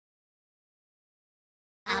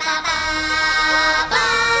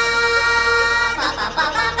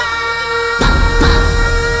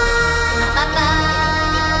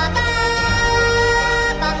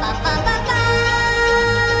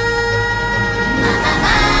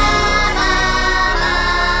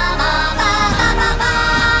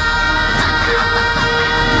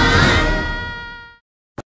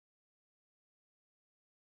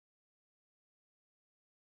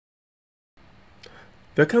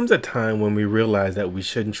There comes a time when we realize that we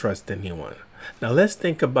shouldn't trust anyone. Now let's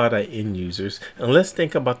think about our end users and let's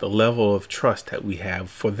think about the level of trust that we have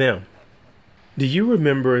for them. Do you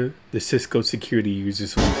remember the Cisco security user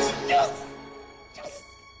suites?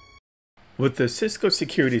 With the Cisco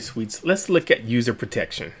security suites, let's look at user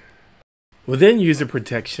protection. Within user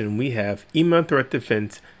protection, we have email threat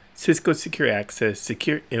defense, Cisco secure access,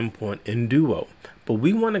 secure endpoint, and Duo. But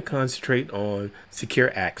we want to concentrate on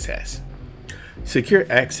secure access. Secure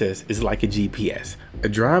access is like a GPS. A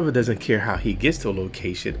driver doesn't care how he gets to a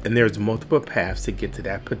location, and there's multiple paths to get to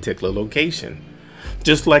that particular location.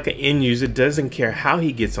 Just like an end user doesn't care how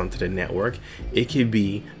he gets onto the network, it could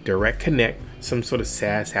be direct connect, some sort of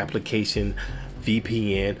SaaS application,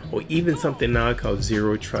 VPN, or even something now called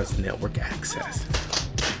zero trust network access.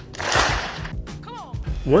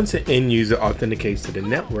 Once an end user authenticates to the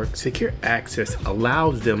network, secure access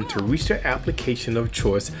allows them to reach their application of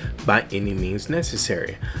choice by any means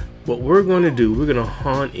necessary. What we're going to do, we're going to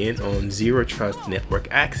hone in on zero trust network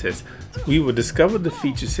access. We will discover the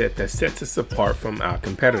feature set that sets us apart from our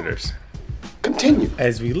competitors. Continue.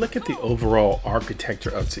 As we look at the overall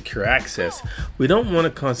architecture of secure access, we don't want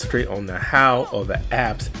to concentrate on the how or the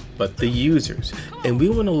apps, but the users. And we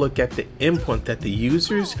want to look at the endpoint that the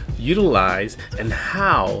users utilize and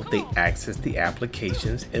how they access the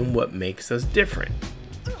applications and what makes us different.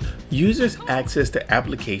 Users access the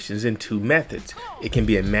applications in two methods. It can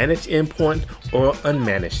be a managed endpoint or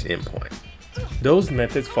unmanaged endpoint. Those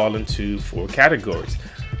methods fall into four categories: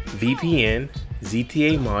 VPN,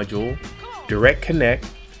 ZTA module, Direct Connect,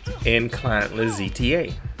 and clientless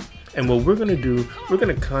ZTA. And what we're going to do, we're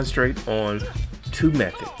going to concentrate on two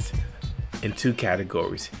methods in two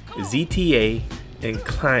categories: ZTA and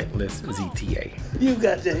clientless ZTA. You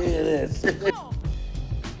got to hear this.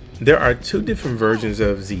 There are two different versions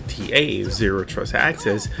of ZTA, Zero Trust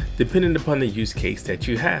Access, depending upon the use case that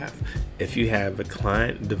you have. If you have a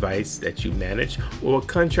client device that you manage or a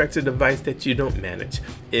contractor device that you don't manage,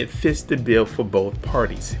 it fits the bill for both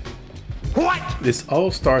parties. What? This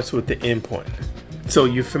all starts with the endpoint. So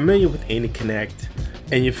you're familiar with AnyConnect,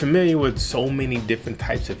 and you're familiar with so many different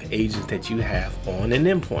types of agents that you have on an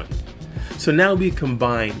endpoint. So now we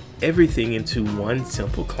combine everything into one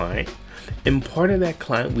simple client, and part of that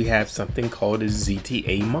client we have something called a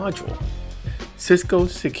ZTA module. Cisco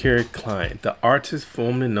Secure Client, the artist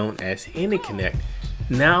formerly known as AnyConnect,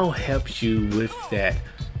 now helps you with that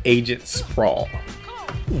agent sprawl.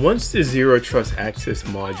 Once the Zero Trust Access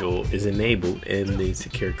module is enabled in the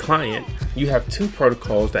secure client, you have two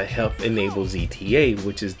protocols that help enable ZTA,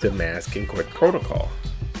 which is the mask and quit protocol.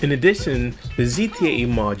 In addition, the ZTA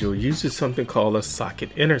module uses something called a socket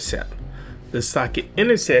intercept. The socket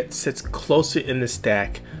intercept sits closer in the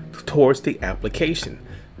stack towards the application.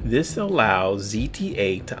 This allows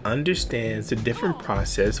ZTA to understand the different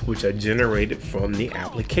processes which are generated from the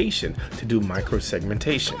application to do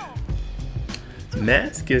microsegmentation.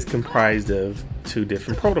 Mask is comprised of two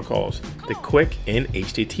different protocols, the QUIC and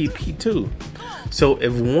HTTP2. So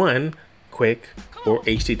if one, QUIC or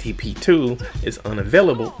HTTP2, is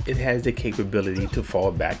unavailable, it has the capability to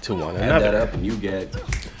fall back to one another. Add that up and you get.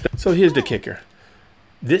 So here's the kicker.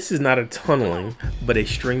 This is not a tunneling, but a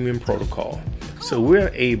streaming protocol. So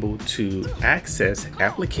we're able to access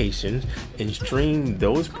applications and stream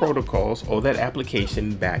those protocols or that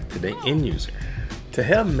application back to the end user. To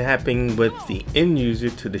help mapping with the end user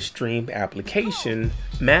to the streamed application,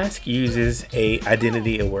 Mask uses a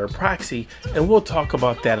identity-aware proxy, and we'll talk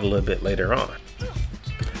about that a little bit later on.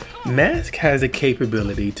 Mask has a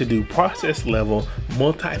capability to do process-level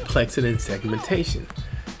multiplexing and segmentation.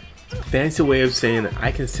 Fancy way of saying that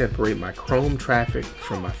I can separate my Chrome traffic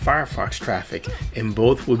from my Firefox traffic, and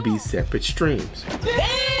both would be separate streams.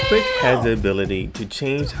 QUIC has the ability to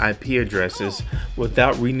change IP addresses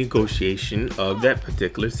without renegotiation of that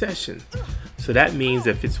particular session. So that means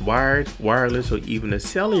if it's wired, wireless, or even a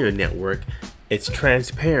cellular network, it's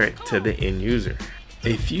transparent to the end user.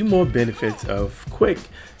 A few more benefits of QUIC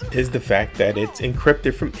is the fact that it's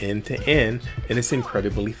encrypted from end to end and it's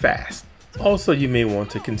incredibly fast. Also, you may want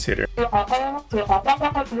to consider. Bro,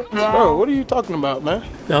 what are you talking about, man?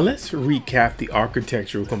 Now let's recap the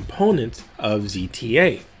architectural components of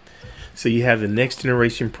ZTA. So you have the next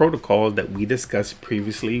generation protocol that we discussed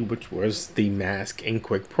previously, which was the mask and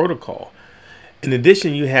quick protocol. In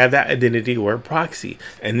addition, you have that identity aware proxy,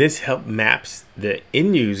 and this help maps the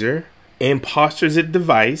end user and postures its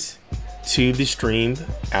device to the streamed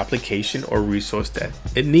application or resource that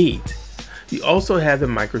it needs. You also have the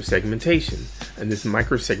microsegmentation, and this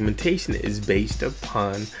microsegmentation is based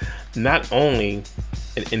upon not only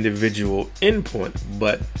an individual endpoint,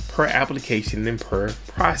 but per application and per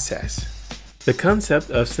process. The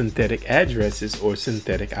concept of synthetic addresses or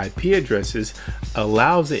synthetic IP addresses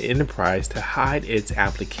allows the enterprise to hide its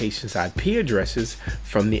application's IP addresses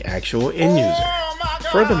from the actual end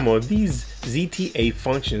user. Furthermore, these ZTA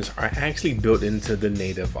functions are actually built into the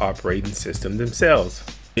native operating system themselves.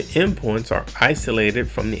 The endpoints are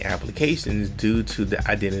isolated from the applications due to the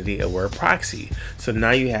identity aware proxy. So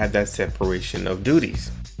now you have that separation of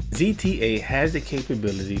duties. ZTA has the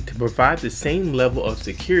capability to provide the same level of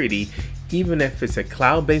security even if it's a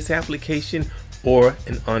cloud-based application or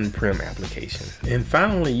an on-prem application. And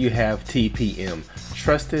finally, you have TPM,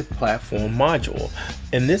 Trusted Platform Module,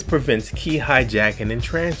 and this prevents key hijacking and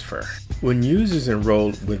transfer. When users enroll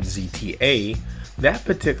with ZTA, that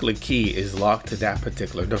particular key is locked to that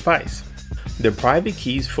particular device. The private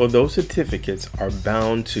keys for those certificates are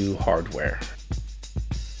bound to hardware.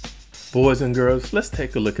 Boys and girls, let's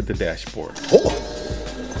take a look at the dashboard.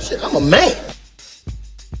 Oh, shit, I'm a man.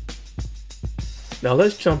 Now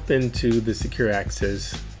let's jump into the Secure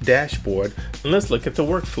Access dashboard and let's look at the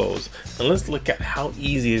workflows and let's look at how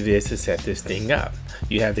easy it is to set this thing up.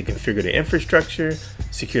 You have to configure the infrastructure,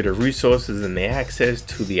 secure the resources and the access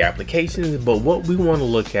to the applications, but what we want to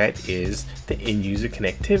look at is the end user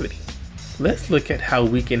connectivity. Let's look at how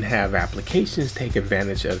we can have applications take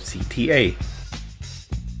advantage of CTA.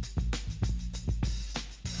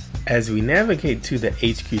 As we navigate to the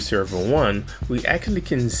HQ Server 1, we actually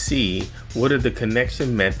can see what are the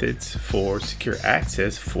connection methods for secure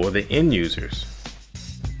access for the end users.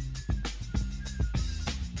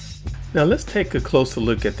 Now let's take a closer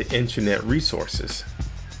look at the internet resources.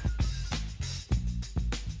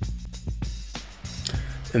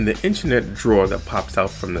 In the internet drawer that pops out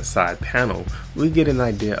from the side panel, we get an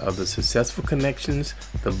idea of the successful connections,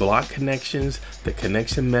 the blocked connections, the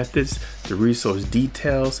connection methods, the resource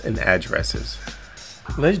details, and addresses.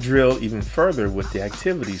 Let's drill even further with the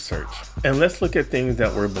activity search, and let's look at things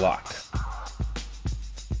that were blocked.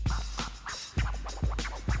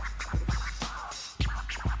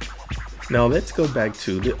 Now let's go back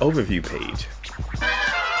to the overview page.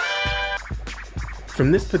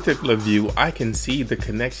 From this particular view, I can see the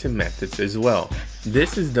connection methods as well.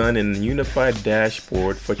 This is done in a unified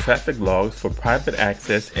dashboard for traffic logs for private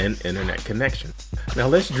access and internet connection. Now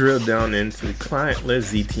let's drill down into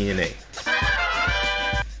clientless ZTNA.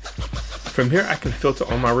 From here, I can filter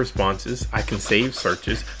all my responses, I can save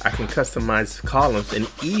searches, I can customize columns, and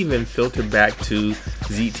even filter back to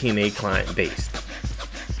ZTNA client based.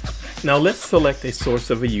 Now let's select a source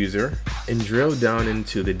of a user and drill down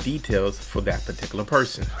into the details for that particular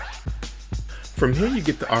person. From here you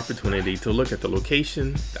get the opportunity to look at the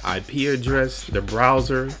location, the IP address, the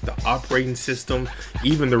browser, the operating system,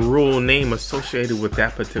 even the role name associated with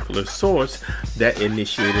that particular source that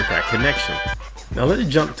initiated that connection. Now let's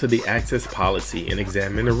jump to the access policy and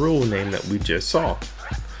examine the role name that we just saw.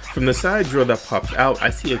 From the side drill that pops out, I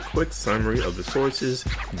see a quick summary of the sources,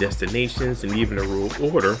 destinations, and even the rule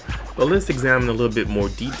order, but let's examine a little bit more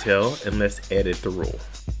detail and let's edit the rule.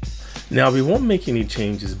 Now we won't make any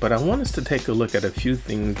changes, but I want us to take a look at a few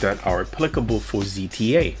things that are applicable for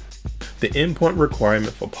ZTA. The endpoint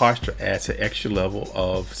requirement for posture adds an extra level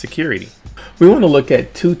of security. We want to look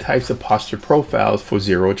at two types of posture profiles for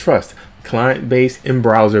Zero Trust. Client-based and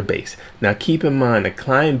browser-based. Now keep in mind a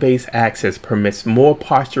client-based access permits more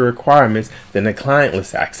posture requirements than a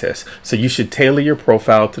clientless access, so you should tailor your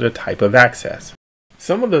profile to the type of access.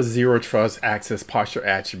 Some of the Zero Trust access posture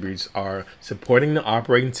attributes are supporting the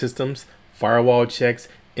operating systems, firewall checks,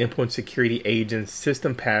 endpoint security agents,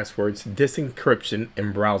 system passwords, disk encryption,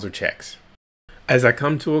 and browser checks. As I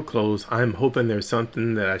come to a close, I'm hoping there's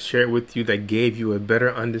something that I shared with you that gave you a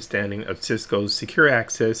better understanding of Cisco's secure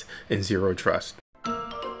access and Zero Trust.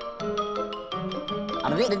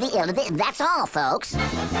 That's all, folks.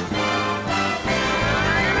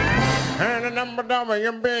 And the number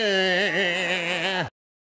WB.